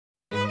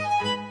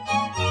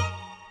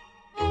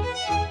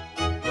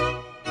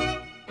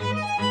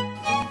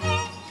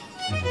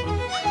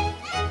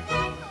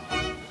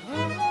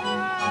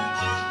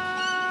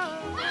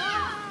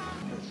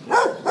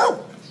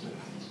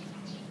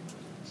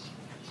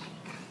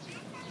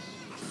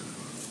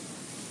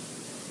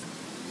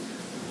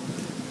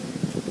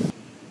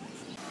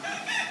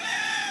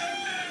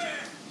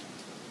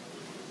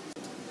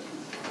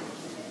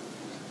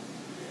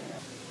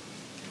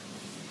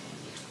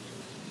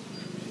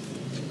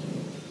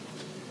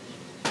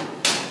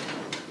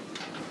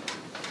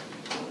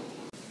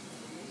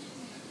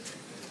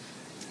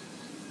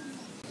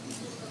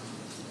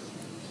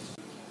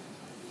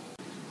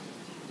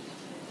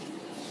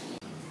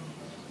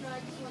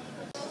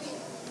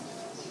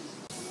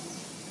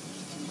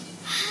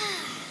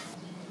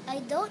I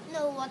don't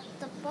know what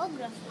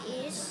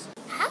topography is.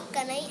 How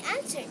can I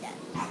answer that?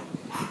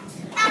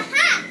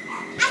 Aha!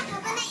 I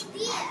have an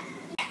idea!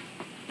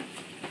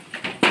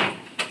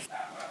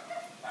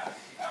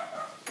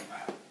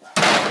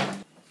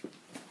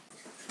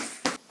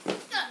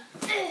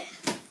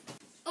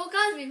 Oh,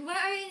 Calvin,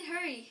 why are you in a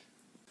hurry?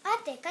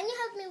 Ate, can you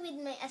help me with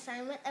my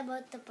assignment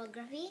about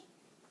topography?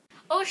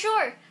 Oh,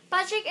 sure.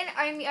 Patrick and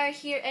Army are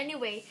here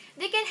anyway.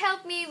 They can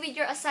help me with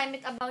your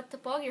assignment about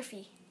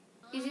topography.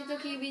 Is it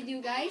okay with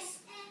you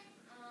guys?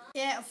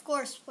 Yeah, of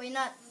course. Why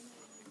not?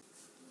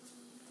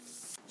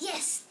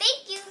 Yes,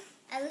 thank you.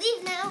 I'll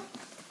leave now.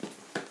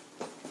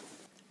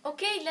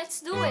 Okay,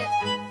 let's do it.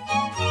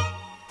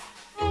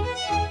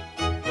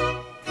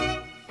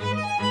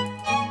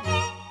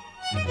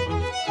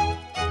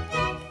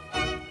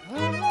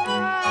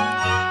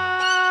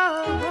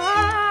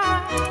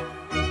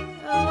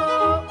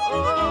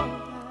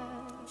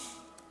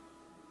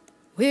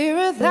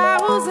 We're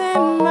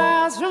 1,000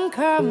 miles from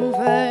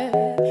comfort.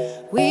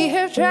 We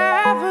have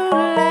traveled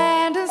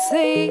land and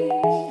sea.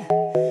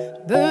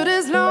 But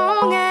as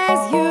long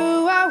as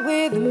you are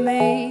with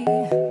me,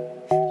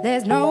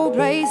 there's no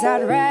place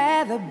I'd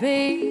rather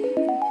be.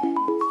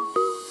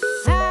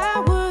 I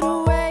would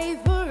away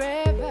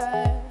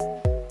forever,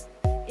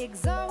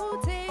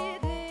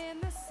 exalted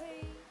in the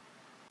sea.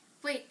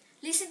 Wait,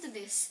 listen to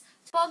this.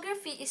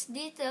 Topography is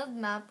detailed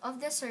map of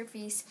the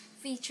surface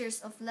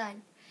features of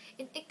land.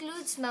 It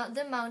includes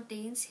the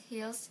mountains,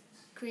 hills,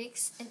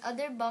 creeks, and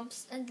other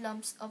bumps and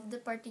lumps of the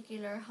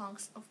particular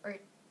hunks of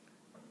earth.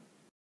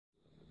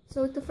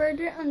 So to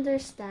further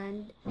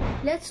understand,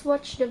 let's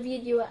watch the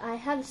video I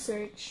have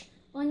searched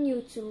on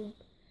YouTube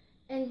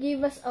and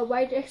give us a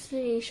wider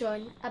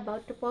explanation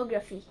about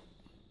topography.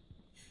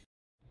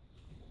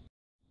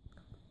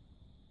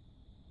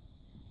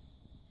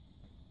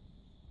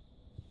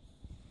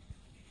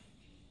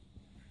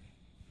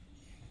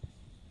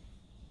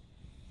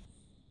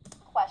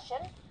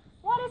 Question: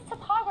 what is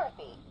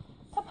topography?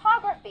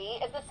 Topography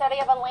is the study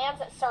of a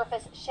land's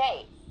surface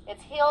shape,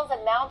 its hills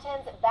and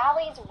mountains,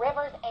 valleys,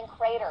 rivers, and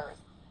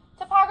craters.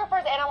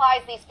 Topographers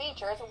analyze these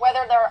features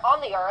whether they're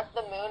on the Earth,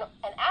 the Moon,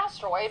 an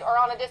asteroid, or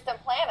on a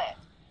distant planet.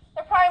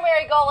 The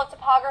primary goal of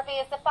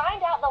topography is to find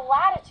out the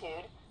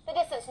latitude, the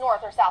distance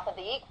north or south of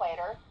the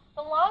equator,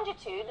 the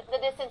longitude,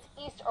 the distance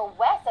east or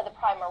west of the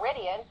prime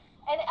meridian,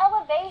 and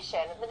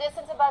elevation, the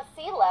distance above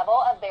sea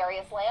level of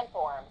various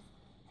landforms.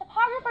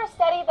 Topographers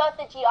study both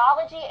the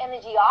geology and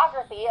the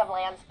geography of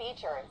land's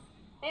features.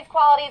 These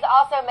qualities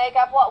also make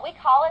up what we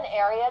call an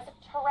area's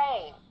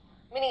terrain.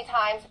 Many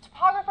times,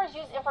 topographers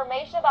use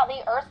information about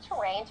the Earth's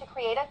terrain to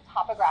create a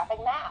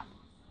topographic map.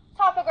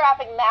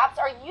 Topographic maps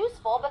are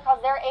useful because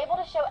they're able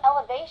to show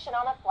elevation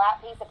on a flat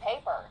piece of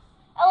paper.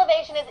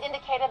 Elevation is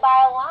indicated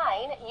by a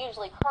line,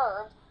 usually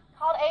curved,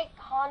 called a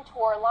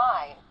contour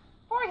line.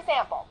 For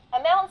example,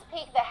 a mountain's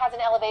peak that has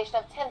an elevation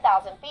of 10,000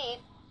 feet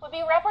would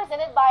be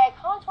represented by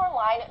a contour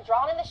line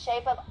drawn in the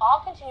shape of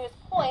all continuous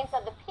points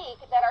of the peak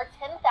that are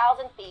 10,000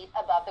 feet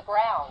above the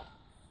ground.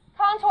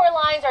 Contour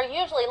lines are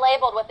usually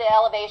labeled with the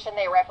elevation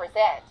they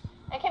represent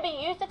and can be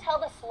used to tell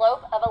the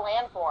slope of a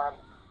landform.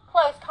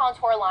 Close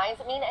contour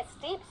lines mean a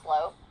steep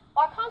slope,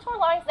 while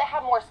contour lines that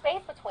have more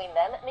space between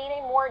them mean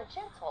a more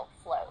gentle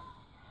slope.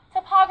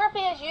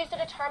 Topography is used to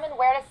determine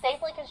where to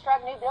safely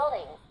construct new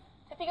buildings,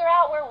 to figure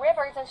out where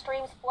rivers and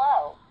streams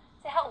flow,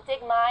 to help dig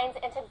mines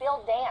and to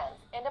build dams,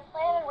 and to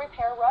plan and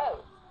repair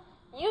roads.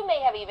 You may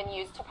have even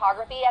used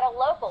topography at a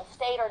local,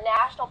 state, or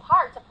national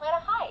park to plan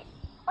a hike,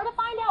 or to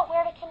find out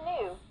where to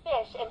canoe,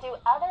 fish, and do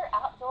other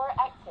outdoor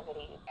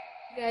activities.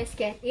 You guys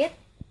get it?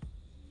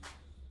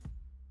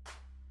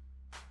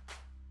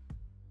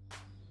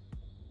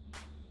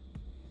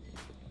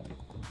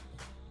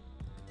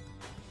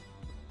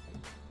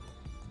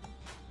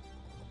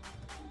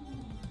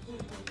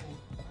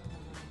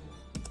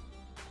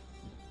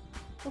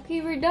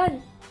 Okay, we're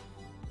done.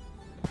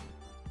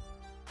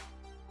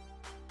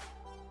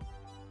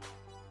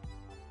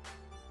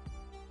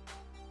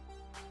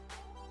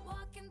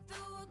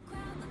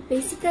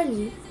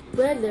 Basically,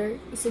 weather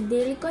is a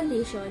daily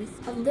condition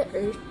of the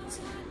Earth's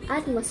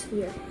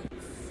atmosphere.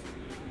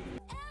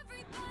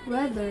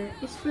 Weather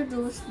is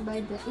produced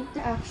by the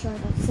interaction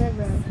of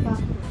several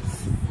factors.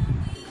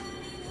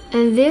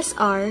 And these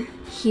are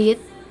heat,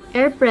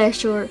 air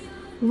pressure,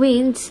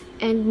 winds,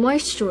 and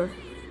moisture.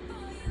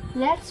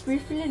 Let's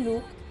briefly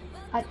look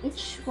at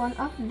each one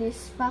of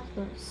these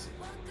factors.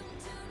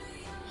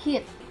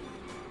 Heat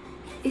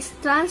is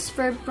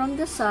transferred from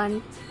the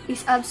sun,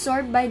 is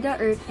absorbed by the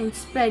earth, and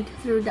spread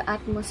through the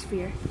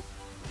atmosphere.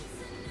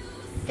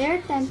 Air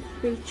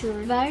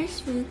temperature varies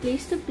from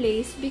place to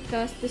place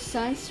because the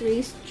sun's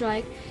rays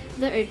strike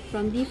the earth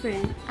from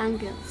different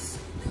angles.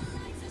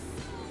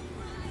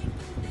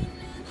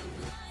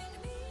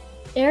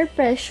 Air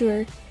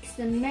pressure is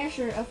the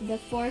measure of the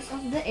force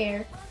of the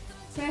air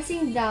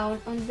pressing down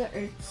on the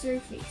Earth's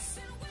surface.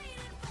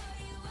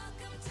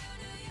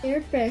 Air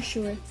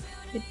pressure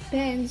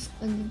depends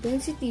on the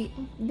density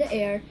of the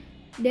air.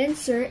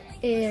 Denser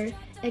air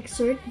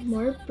exerts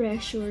more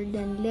pressure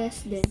than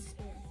less dense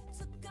air.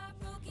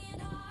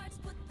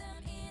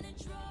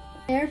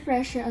 Air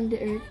pressure on the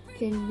Earth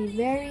can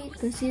vary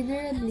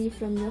considerably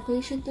from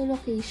location to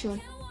location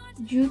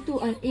due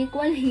to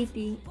unequal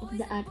heating of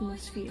the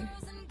atmosphere.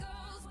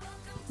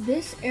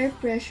 These air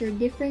pressure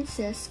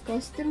differences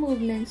cause the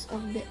movements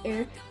of the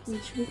air,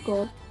 which we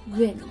call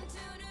wind.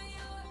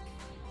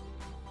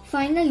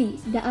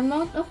 Finally, the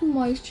amount of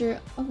moisture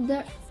of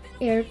the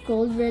air,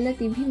 called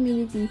relative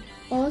humidity,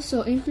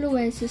 also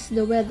influences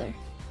the weather.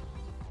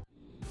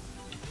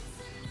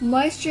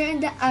 Moisture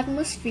in the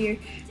atmosphere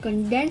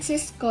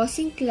condenses,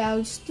 causing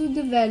clouds to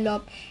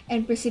develop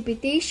and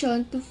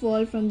precipitation to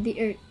fall from the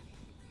earth.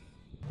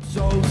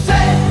 So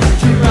say